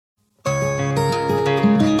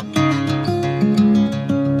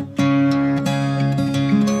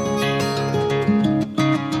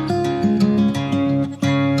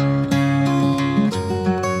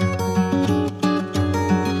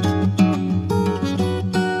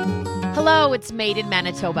Hello, it's Made in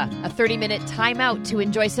Manitoba, a 30-minute timeout to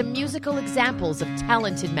enjoy some musical examples of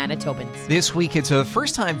talented Manitobans. This week, it's a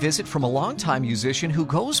first-time visit from a longtime musician who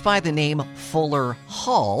goes by the name Fuller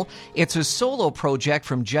Hull. It's a solo project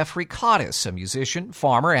from Jeffrey Cottis, a musician,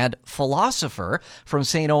 farmer, and philosopher from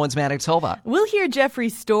St. Owens, Manitoba. We'll hear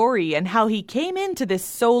Jeffrey's story and how he came into this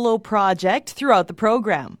solo project throughout the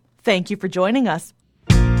program. Thank you for joining us.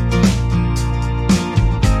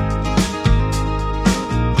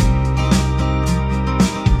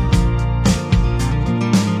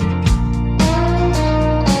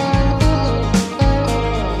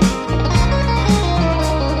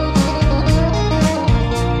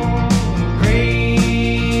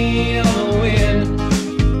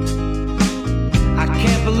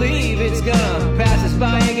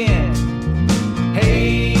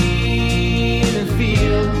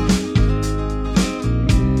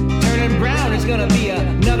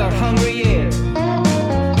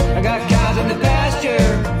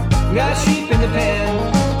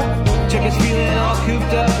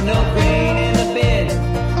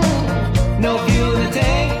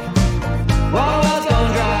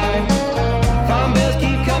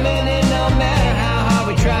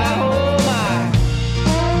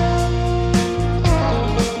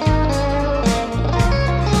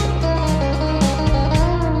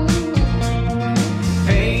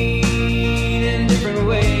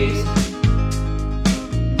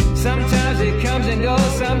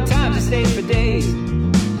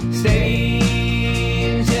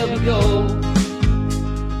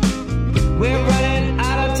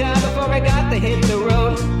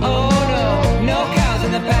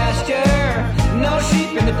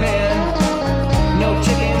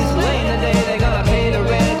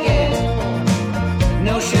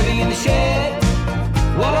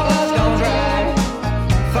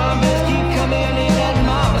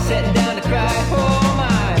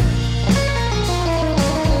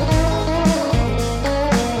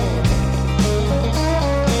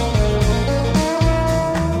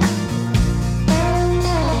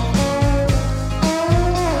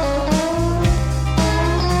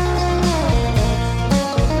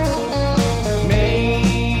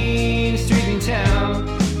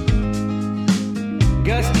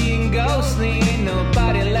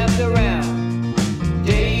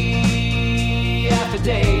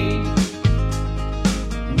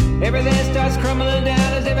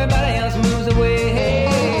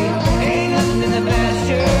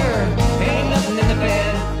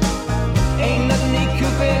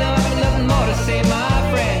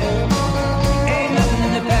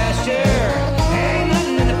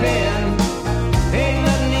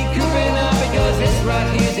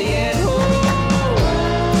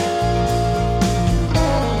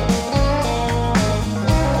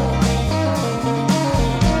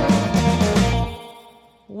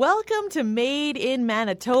 Welcome to Made in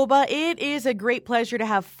Manitoba. It is a great pleasure to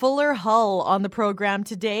have Fuller Hull on the program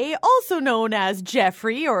today, also known as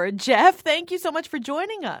Jeffrey or Jeff. Thank you so much for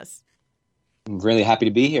joining us. I'm really happy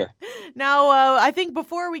to be here. Now, I think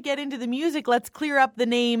before we get into the music, let's clear up the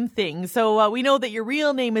name thing. So we know that your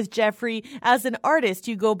real name is Jeffrey. As an artist,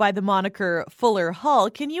 you go by the moniker Fuller Hull.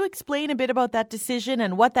 Can you explain a bit about that decision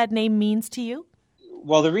and what that name means to you?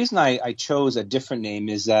 Well, the reason I chose a different name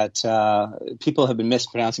is that people have been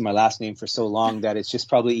mispronouncing my last name for so long that it's just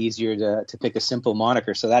probably easier to pick a simple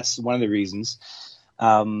moniker. So that's one of the reasons.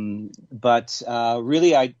 But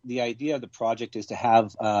really, the idea of the project is to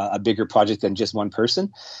have a bigger project than just one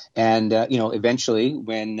person. And, eventually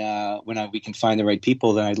when we can find the right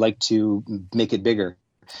people, then I'd like to make it bigger.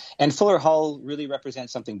 And Fuller Hull really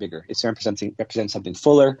represents something bigger. It represents something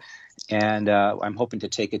fuller, and I'm hoping to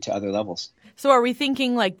take it to other levels. So are we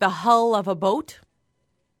thinking like the hull of a boat?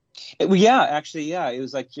 It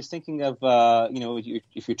was like just thinking of,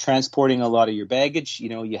 if you're transporting a lot of your baggage, you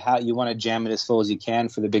want to jam it as full as you can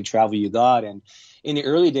for the big travel you got. And in the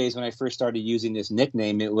early days when I first started using this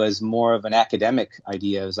nickname, it was more of an academic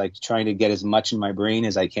idea. It was like trying to get as much in my brain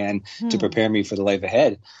as I can to prepare me for the life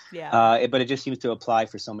ahead. Yeah. But it just seems to apply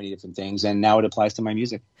for so many different things, and now it applies to my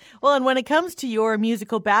music. Well, and when it comes to your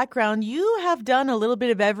musical background, you have done a little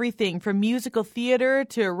bit of everything from musical theater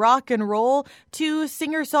to rock and roll to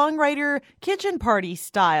singer-songwriter kitchen party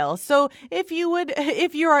style. So if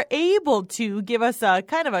you are able to give us a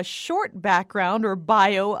kind of a short background or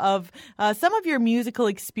bio of some of your musical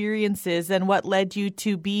experiences and what led you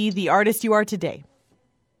to be the artist you are today.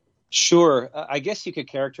 Sure. I guess you could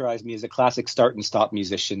characterize me as a classic start and stop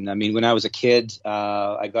musician. I mean, when I was a kid,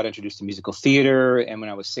 I got introduced to musical theater, and when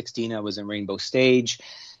I was 16, I was in Rainbow Stage.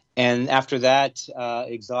 And after that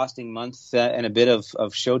exhausting month and a bit of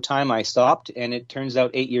showtime, I stopped. And it turns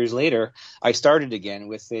out 8 years later, I started again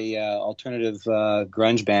with a alternative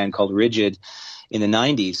grunge band called Rigid in the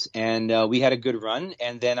 90s. And we had a good run.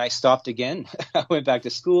 And then I stopped again. I went back to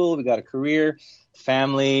school. We got a career,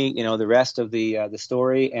 family, the rest of the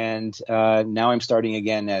story. And now I'm starting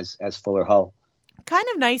again as Fuller Hull. Kind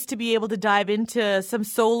of nice to be able to dive into some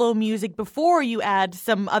solo music before you add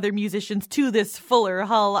some other musicians to this Fuller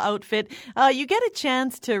Hull outfit. You get a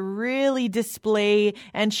chance to really display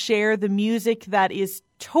and share the music that is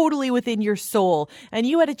totally within your soul. And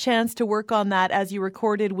you had a chance to work on that as you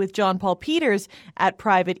recorded with John Paul Peters at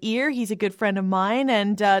Private Ear. He's a good friend of mine.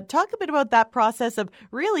 And talk a bit about that process of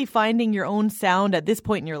really finding your own sound at this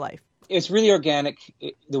point in your life. It's really organic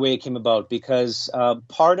the way it came about, because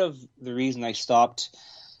part of the reason I stopped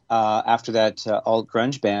after that alt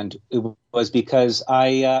grunge band was because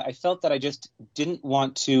I felt that I just didn't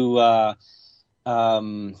want to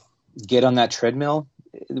get on that treadmill,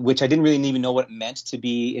 which I didn't really even know what it meant to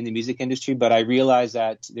be in the music industry, but I realized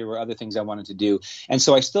that there were other things I wanted to do. And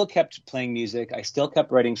so I still kept playing music. I still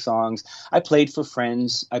kept writing songs. I played for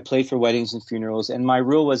friends. I played for weddings and funerals. And my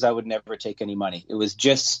rule was I would never take any money. It was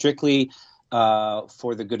just strictly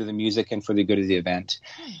for the good of the music and for the good of the event.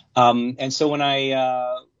 And so when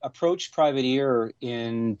I approached Private Ear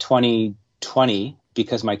in 2020,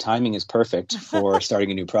 because my timing is perfect for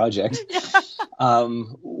starting a new project,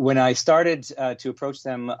 when I started to approach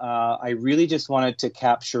them, I really just wanted to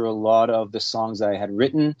capture a lot of the songs that I had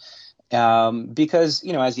written, because,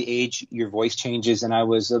 as you age, your voice changes, and I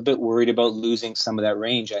was a bit worried about losing some of that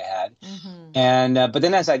range I had. Mm-hmm. And but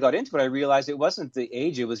then as I got into it, I realized it wasn't the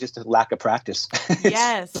age, it was just a lack of practice.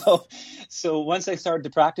 Yes. So once I started to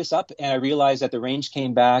practice up, and I realized that the range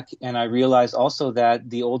came back, and I realized also that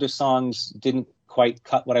the older songs didn't quite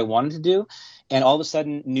cut what I wanted to do. And all of a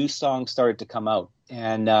sudden, new songs started to come out.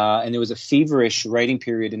 And there was a feverish writing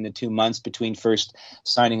period in the 2 months between first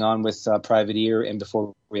signing on with Private Ear and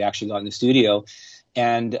before we actually got in the studio.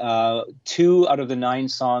 And 2 out of the 9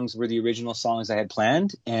 songs were the original songs I had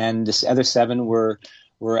planned. And the other 7 were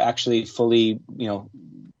actually fully,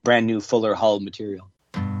 brand new Fuller Hull material.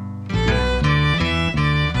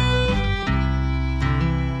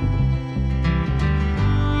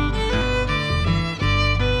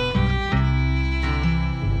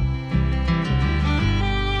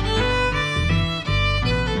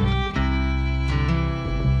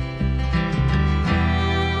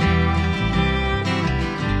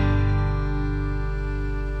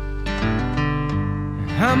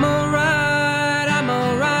 I'm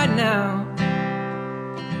alright now.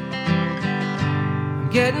 I'm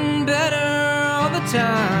getting better all the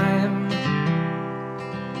time.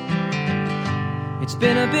 It's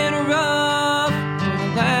been a bit rough for the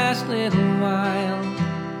last little while,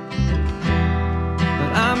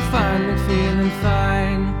 but I'm finally feeling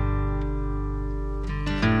fine.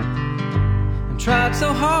 I tried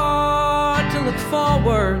so hard to look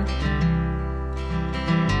forward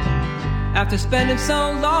after spending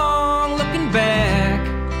so long looking back.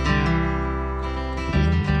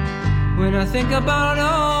 When I think about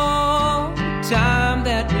all the time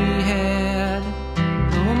that we had,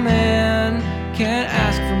 no man can't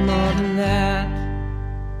ask for more than that.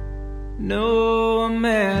 No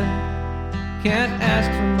man can't ask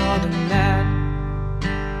for more than that.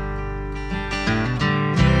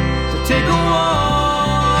 So take a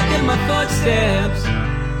walk in my footsteps,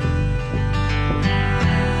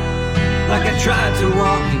 like I tried to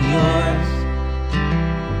walk in yours.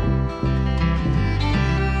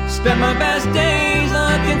 Spent my best days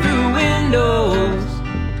looking through windows,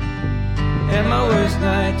 and my worst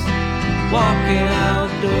nights walking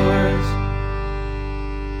outdoors.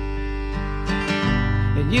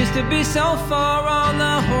 It used to be so far on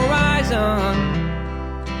the horizon,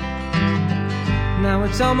 now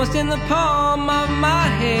it's almost in the palm of my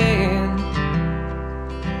hand.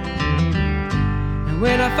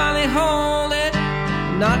 When I finally hold it,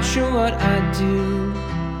 I'm not sure what I'd do.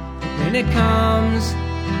 But when it comes,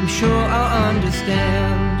 I'm sure I'll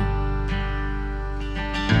understand.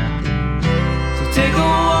 So take a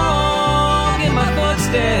walk in my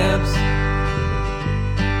footsteps,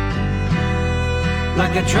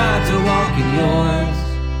 like I tried to walk in yours.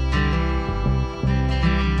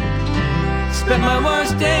 Spent my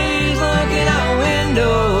worst days looking out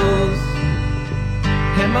windows,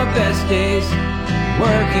 and my best days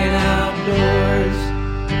working outdoors.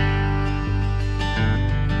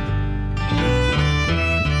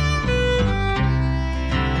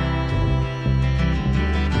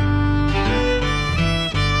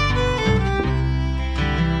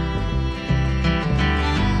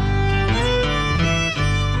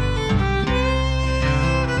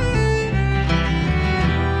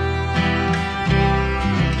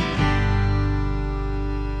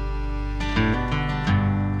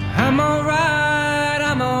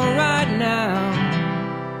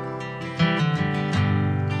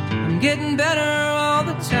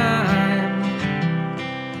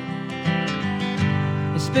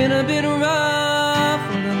 It's been a bit rough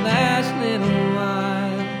for the last little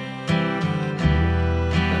while,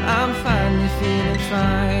 but I'm finally feeling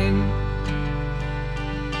fine.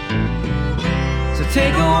 So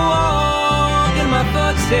take a walk in my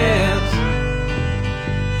footsteps,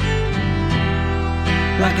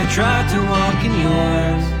 like I tried to walk in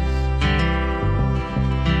yours.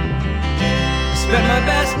 I spent my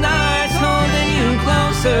best nights holding you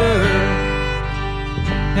closer,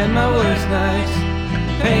 and my worst nights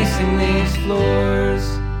pacing these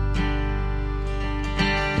floors.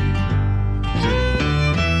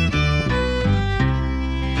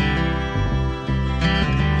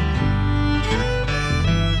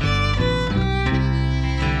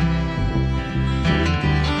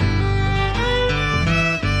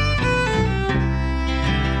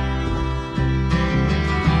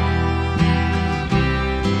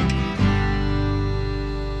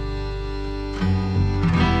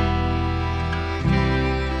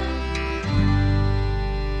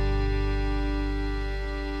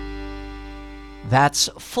 That's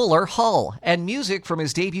Fuller Hull, and music from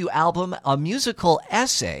his debut album, a musical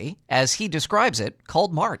essay, as he describes it,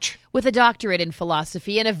 called March. With a doctorate in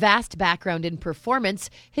philosophy and a vast background in performance,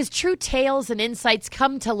 his true tales and insights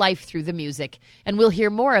come to life through the music, and we'll hear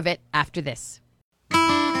more of it after this.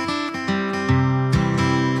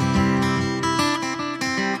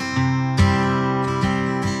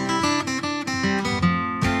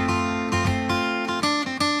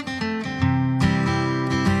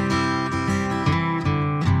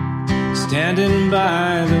 Standing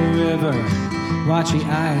by the river, watching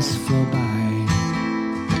ice flow by.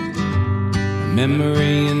 A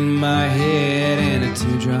memory in my head and a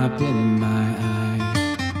teardrop in my eye.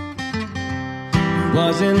 It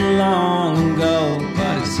wasn't long ago,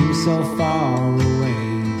 but it seems so far away.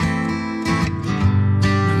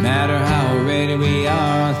 No matter how ready we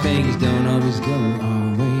are, things don't always go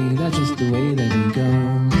our way. That's just the way that it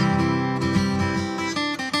goes.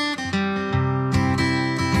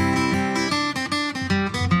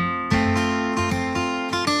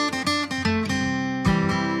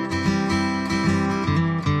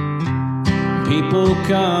 People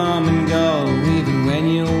come and go, even when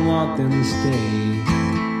you want them to stay.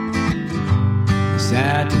 It's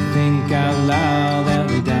sad to think out loud that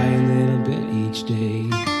we die a little bit each day.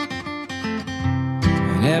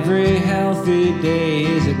 And every healthy day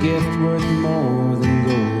is a gift worth more than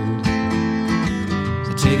gold.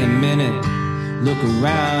 So take a minute, look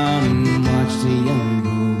around and watch the young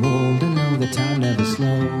grow old, and know that time never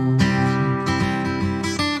slows.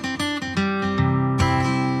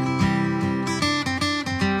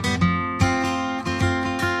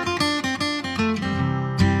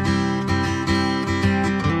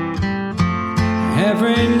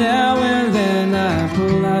 Every now and then I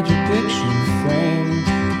pull out your picture frame.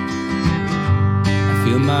 I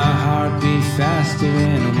feel my heart beat faster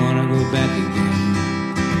and I wanna go back again.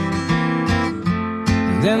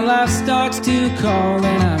 And then life starts to call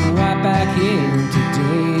and I'm right back here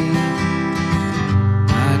today.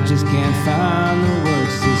 I just can't find the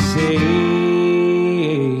words to say.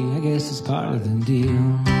 I guess it's part of the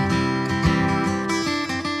deal.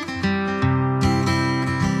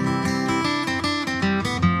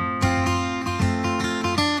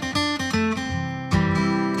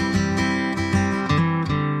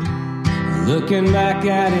 Looking back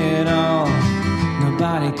at it all,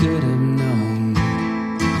 nobody could have known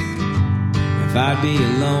if I'd be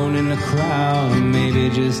alone in the crowd, or maybe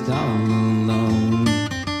just all alone.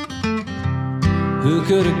 Who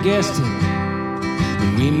could have guessed it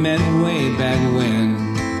when we met way back when?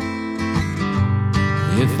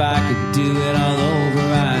 If I could do it all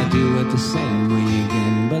over, I'd do it the same way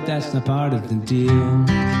again. But that's not part of the deal.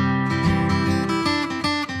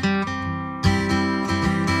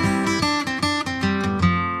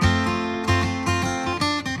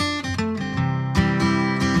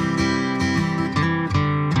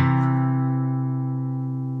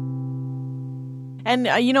 And,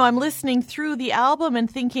 I'm listening through the album and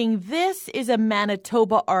thinking, this is a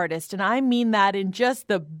Manitoba artist. And I mean that in just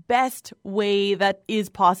the best way that is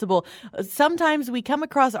possible. Sometimes we come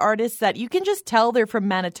across artists that you can just tell they're from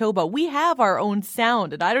Manitoba. We have our own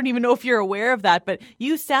sound. And I don't even know if you're aware of that, but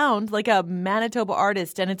you sound like a Manitoba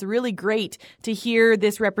artist. And it's really great to hear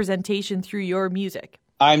this representation through your music.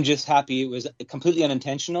 I'm just happy it was completely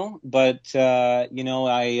unintentional, but I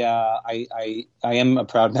am a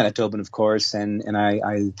proud Manitoban, of course, and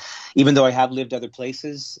I even though I have lived other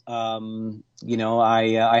places, I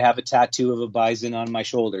have a tattoo of a bison on my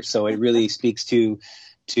shoulder, so it really speaks to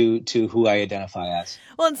to who I identify as.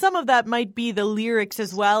 Well, and some of that might be the lyrics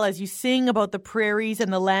as well, as you sing about the prairies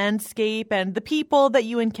and the landscape and the people that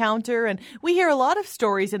you encounter. And we hear a lot of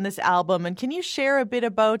stories in this album. And can you share a bit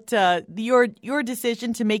about your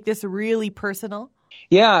decision to make this really personal?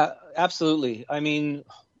 Yeah, absolutely. I mean,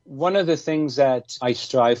 one of the things that I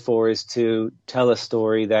strive for is to tell a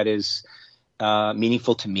story that is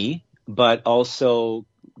meaningful to me, but also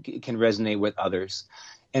can resonate with others.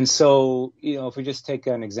 And so, if we just take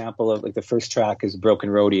an example of like the first track is Broken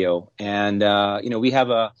Rodeo. And, we have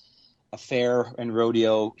a fair and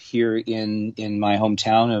rodeo here in my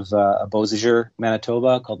hometown of Beausejour,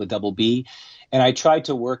 Manitoba, called the Double B. And I tried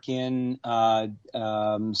to work in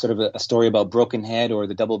sort of a story about Broken Head or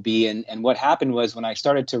the Double B. And what happened was when I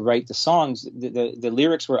started to write the songs, the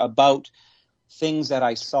lyrics were about things that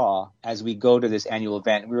I saw as we go to this annual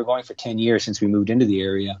event. We were going for 10 years since we moved into the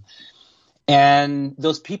area. And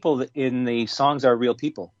those people in the songs are real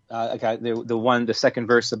people. The second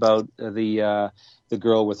verse about the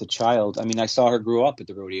girl with the child. I mean, I saw her grow up at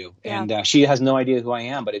the rodeo, and she has no idea who I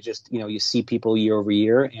am. But it just, you see people year over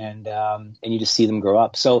year, and you just see them grow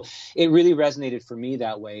up. So it really resonated for me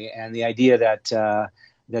that way, and the idea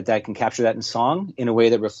that I can capture that in song in a way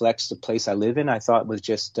that reflects the place I live in, I thought was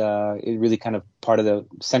just it really kind of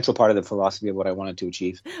central part of the philosophy of what I wanted to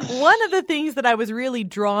achieve. One of the things that I was really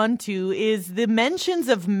drawn to is the mentions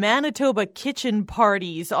of Manitoba kitchen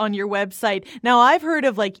parties on your website. Now, I've heard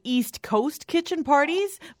of like East Coast kitchen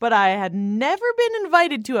parties, but I had never been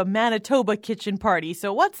invited to a Manitoba kitchen party.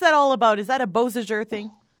 So what's that all about? Is that a Beausejour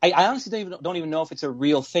thing? I honestly don't even know if it's a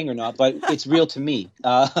real thing or not, but it's real to me.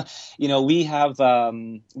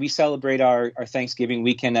 We celebrate our Thanksgiving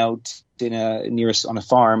weekend out near us on a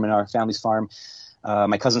farm, in our family's farm,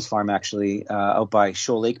 my cousin's farm actually, out by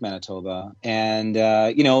Shoal Lake, Manitoba. And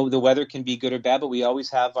the weather can be good or bad, but we always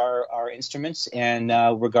have our instruments, and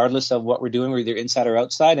regardless of what we're doing, we're either inside or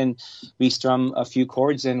outside, and we strum a few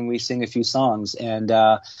chords and we sing a few songs.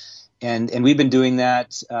 And we've been doing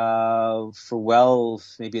that for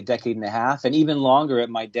maybe a decade and a half, and even longer at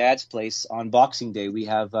my dad's place on Boxing Day. We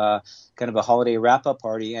have kind of a holiday wrap-up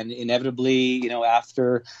party, and inevitably,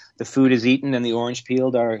 after the food is eaten and the orange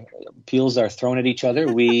peels are thrown at each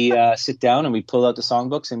other, we sit down and we pull out the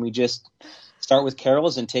songbooks and we just start with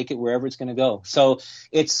carols and take it wherever it's going to go. So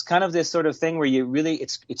it's kind of this sort of thing where you really,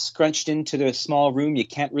 it's scrunched into the small room. You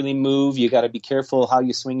can't really move. You got to be careful how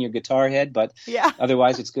you swing your guitar head, but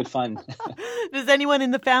otherwise it's good fun. Does anyone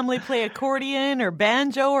in the family play accordion or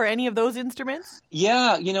banjo or any of those instruments?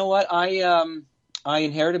 Yeah, you know what? I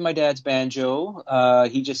inherited my dad's banjo.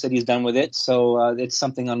 He just said he's done with it. So it's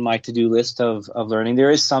something on my to-do list of learning.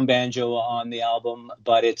 There is some banjo on the album,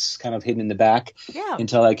 but it's kind of hidden in the back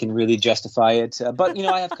until I can really justify it. But,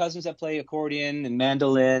 I have cousins that play accordion and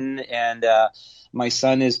mandolin, and my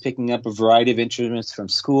son is picking up a variety of instruments from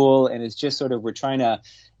school. And it's just sort of, we're trying to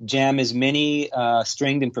jam as many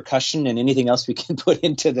stringed and percussion and anything else we can put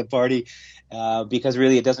into the party. Because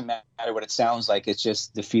really it doesn't matter what it sounds like. It's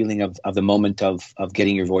just the feeling of the moment of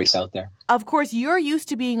getting your voice out there. Of course, you're used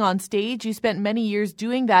to being on stage. You spent many years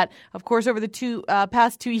doing that. Of course, over the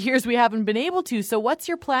past 2 years, we haven't been able to. So what's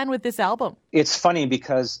your plan with this album? It's funny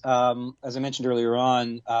because, as I mentioned earlier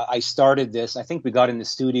on, I started this. I think we got in the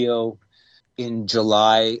studio in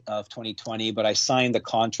July of 2020, but I signed the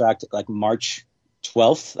contract like March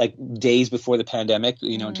 12th, like days before the pandemic,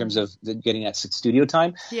 in terms of getting that studio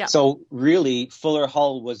time. Yeah. So really, Fuller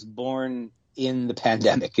Hull was born in the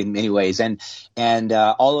pandemic in many ways, and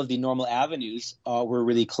all of the normal avenues were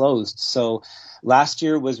really closed. So last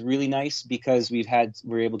year was really nice because we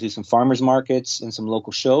were able to do some farmers markets and some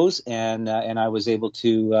local shows, and I was able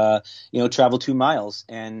to travel 2 miles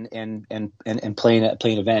and play an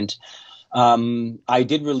event. I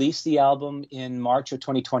did release the album in March of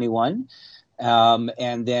 2021.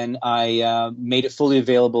 And then I made it fully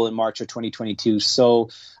available in March of 2022. So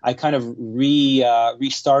I kind of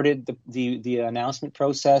restarted the announcement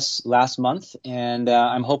process last month, and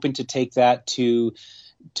I'm hoping to take that to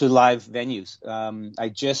live venues. I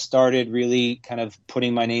just started really kind of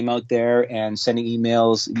putting my name out there and sending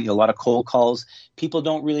emails, a lot of cold calls. People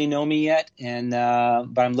don't really know me yet,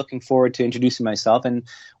 but I'm looking forward to introducing myself. And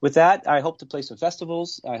with that, I hope to play some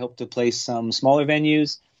festivals. I hope to play some smaller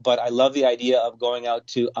venues. But I love the idea of going out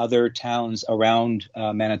to other towns around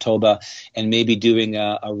Manitoba and maybe doing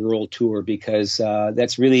a rural tour, because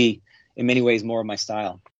that's really, in many ways, more of my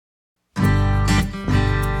style.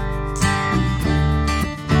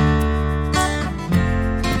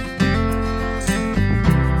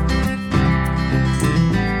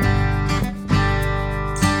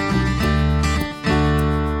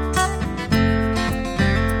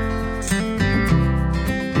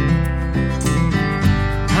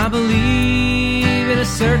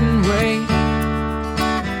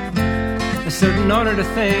 in order to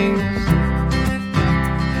things.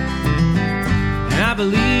 And I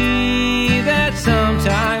believe that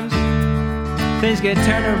sometimes things get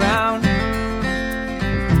turned around.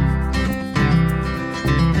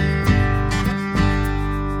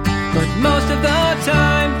 But most of the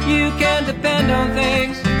time you can depend on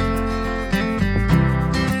things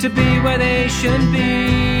to be where they should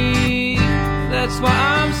be. That's why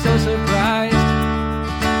I'm so surprised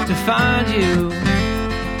to find you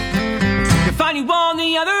on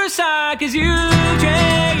the other side, 'cause you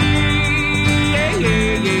changed, you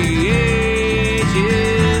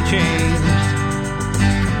changed.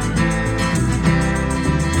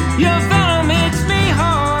 Your fella makes me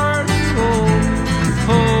hard,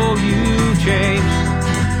 oh, you changed.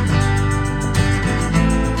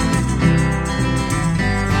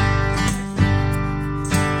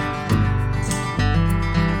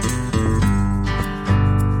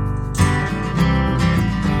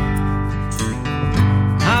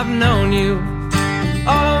 I've known you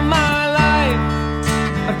all of my life.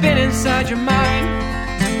 I've been inside your mind,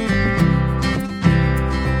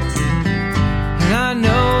 and I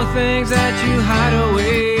know things that you hide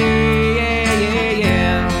away.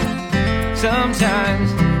 Yeah.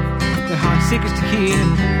 Sometimes they're hard secrets to keep,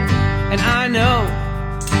 and I know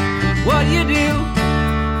what you do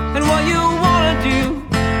and what you want to do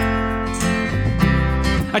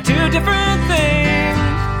are two different things.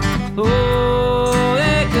 Oh,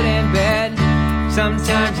 they're good and bad.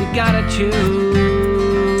 Sometimes you gotta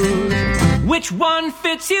choose which one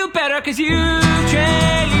fits you better, 'cause you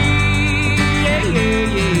change,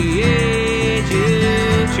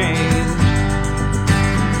 you change.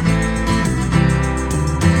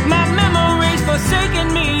 My memory's forsaken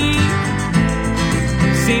me.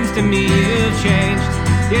 Seems to me you've changed,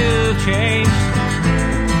 you've changed.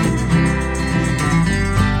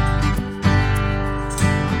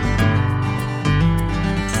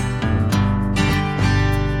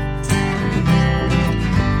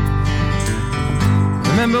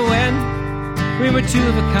 Remember when we were two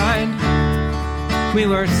of a kind? We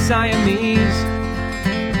were Siamese,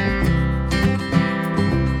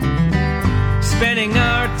 spending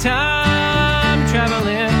our time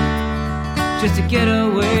traveling just to get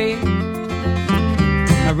away.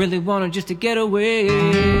 I really wanted just to get away.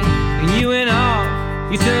 And you went off,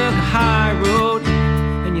 you took a high road,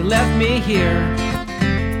 and you left me here.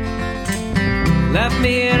 Left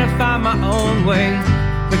me here to find my own way.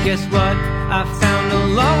 But guess what? I found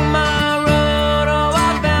along my road, oh,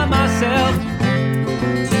 I found myself.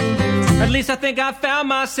 At least I think I found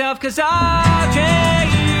myself, 'cause I've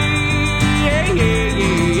changed,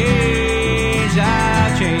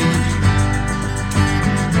 I've changed.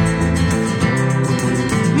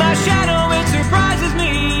 My shadow, it surprises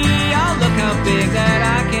me. Oh, look how big that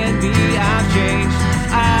I can be. I've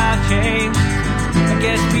changed, I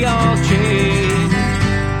guess we all change.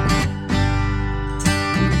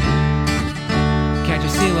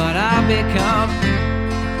 See what I've become.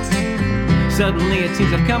 Suddenly it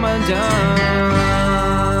seems I've come undone.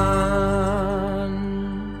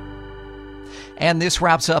 And this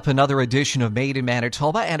wraps up another edition of Made in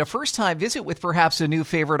Manitoba, and a first-time visit with perhaps a new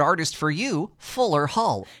favorite artist for you, Fuller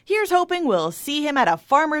Hull. Here's hoping we'll see him at a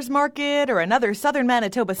farmer's market or another Southern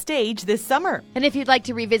Manitoba stage this summer. And if you'd like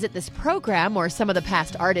to revisit this program or some of the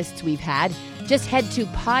past artists we've had, just head to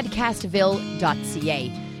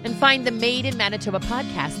podcastville.ca. and find the Made in Manitoba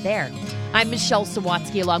podcast there. I'm Michelle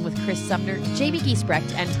Sawatsky along with Chris Sumner, Jamie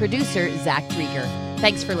Giesbrecht, and producer Zach Rieger.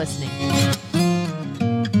 Thanks for listening.